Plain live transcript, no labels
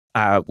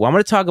Well, I'm going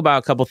to talk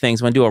about a couple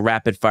things. I'm going to do a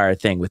rapid fire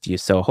thing with you.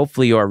 So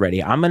hopefully you're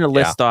ready. I'm going to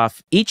list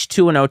off each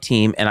 2-0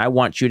 team, and I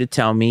want you to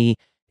tell me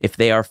if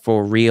they are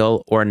for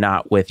real or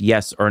not with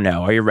yes or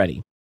no. Are you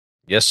ready?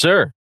 Yes,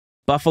 sir.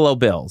 Buffalo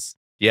Bills.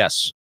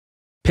 Yes.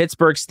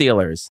 Pittsburgh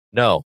Steelers.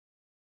 No.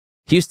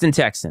 Houston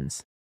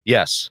Texans.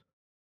 Yes.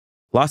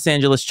 Los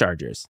Angeles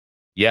Chargers.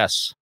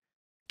 Yes.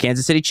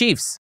 Kansas City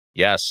Chiefs.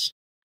 Yes.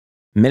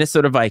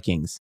 Minnesota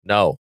Vikings.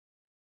 No.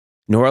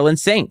 New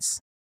Orleans Saints.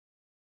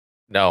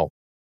 No.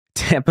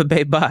 Tampa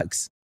Bay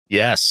Bucks.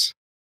 Yes.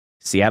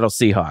 Seattle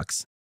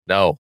Seahawks.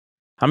 No.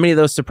 How many of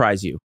those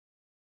surprise you?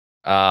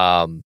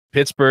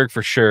 Pittsburgh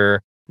for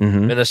sure.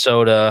 Mm-hmm.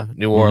 Minnesota,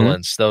 New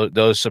Orleans.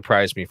 Those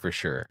surprised me for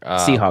sure.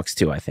 Seahawks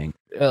too, I think.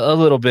 A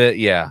little bit,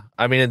 yeah.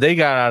 I mean, they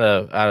got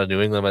out of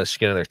New England by the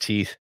skin of their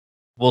teeth.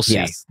 We'll see.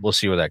 Yes. We'll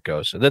see where that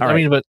goes. Right. I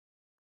mean, but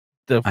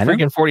the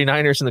freaking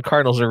 49ers and the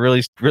Cardinals are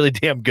really, really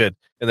damn good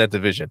in that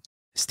division.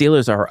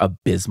 Steelers are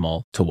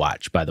abysmal to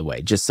watch, by the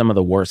way. Just some of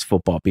the worst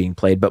football being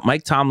played. But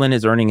Mike Tomlin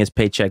is earning his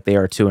paycheck. They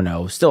are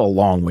 2-0. Still a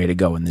long way to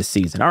go in this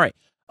season. All right.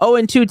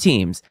 0-2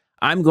 teams.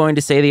 I'm going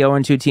to say the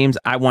 0-2 teams.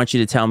 I want you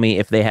to tell me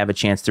if they have a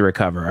chance to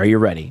recover. Are you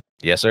ready?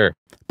 Yes, sir.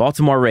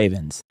 Baltimore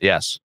Ravens.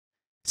 Yes.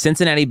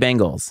 Cincinnati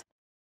Bengals.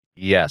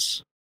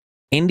 Yes.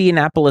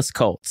 Indianapolis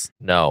Colts.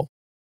 No.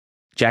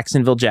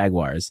 Jacksonville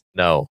Jaguars.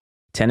 No.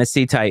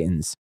 Tennessee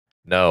Titans.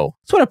 No.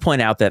 I just want to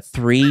point out that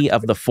 3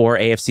 of the 4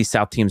 AFC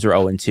South teams are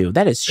 0-2.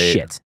 That is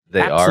shit.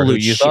 They Absolute are who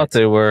you shit. thought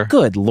they were.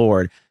 Good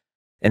Lord.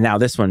 And now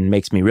this one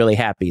makes me really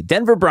happy.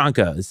 Denver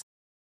Broncos.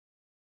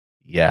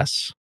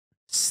 Yes.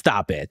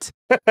 Stop it.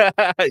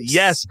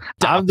 Yes.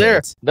 Stop I'm there.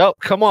 it. No,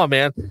 come on,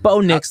 man. Bo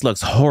Nix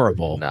looks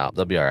horrible. No,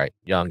 they'll be all right.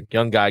 Young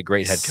guy,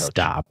 great head coach.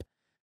 Stop.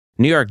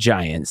 New York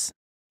Giants.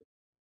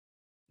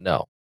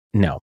 No.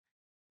 No.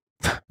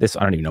 This,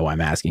 I don't even know why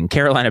I'm asking.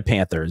 Carolina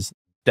Panthers.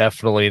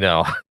 Definitely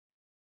no.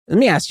 Let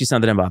me ask you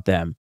something about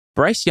them.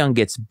 Bryce Young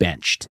gets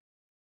benched.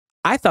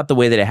 I thought the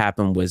way that it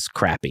happened was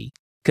crappy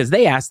because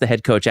they asked the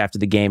head coach after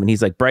the game and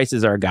he's like, Bryce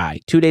is our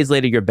guy. 2 days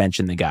later, you're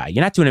benching the guy.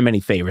 You're not doing him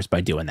any favors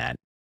by doing that.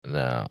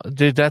 No,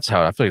 dude, I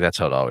feel like that's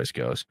how it always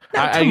goes.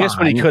 No, I guess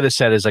what he could have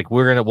said is like,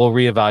 we'll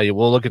reevaluate.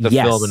 We'll look at the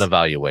film and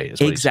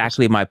evaluate.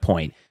 Exactly my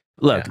point.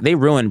 Look, they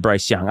ruined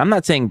Bryce Young. I'm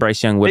not saying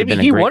Bryce Young would have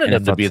been a great Maybe he wanted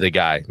him to NFL be the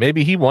guy.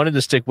 Maybe he wanted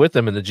to stick with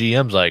him, and the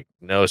GM's like,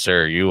 no,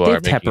 sir, you are.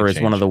 Dave Tepper is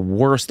one of the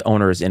worst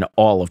owners in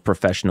all of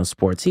professional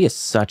sports. He is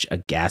such a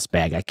gas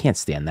bag. I can't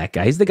stand that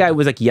guy. He's the guy who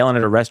was like yelling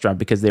at a restaurant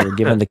because they were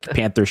giving the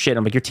Panthers shit.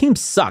 I'm like, your team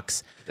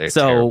sucks. They're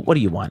so terrible. what do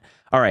you want?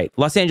 All right,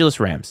 Los Angeles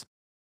Rams.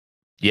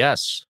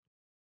 Yes.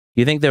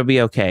 You think they'll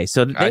be okay?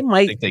 So they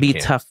might be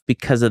can. tough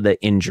because of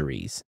the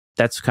injuries.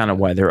 That's kind of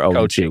why they're 0-2.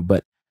 Coaching.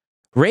 But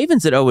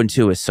Ravens at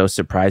 0-2 is so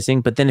surprising.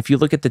 But then if you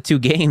look at the 2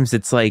 games,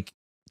 it's like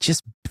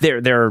just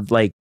they're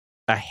like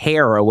a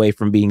hair away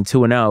from being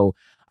 2-0.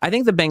 I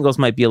think the Bengals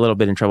might be a little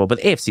bit in trouble,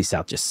 but the AFC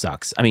South just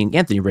sucks. I mean,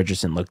 Anthony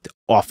Richardson looked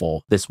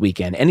awful this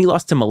weekend, and he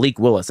lost to Malik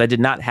Willis. I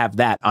did not have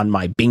that on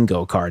my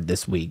bingo card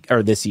this week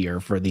or this year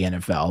for the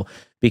NFL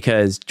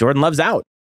because Jordan Love's out.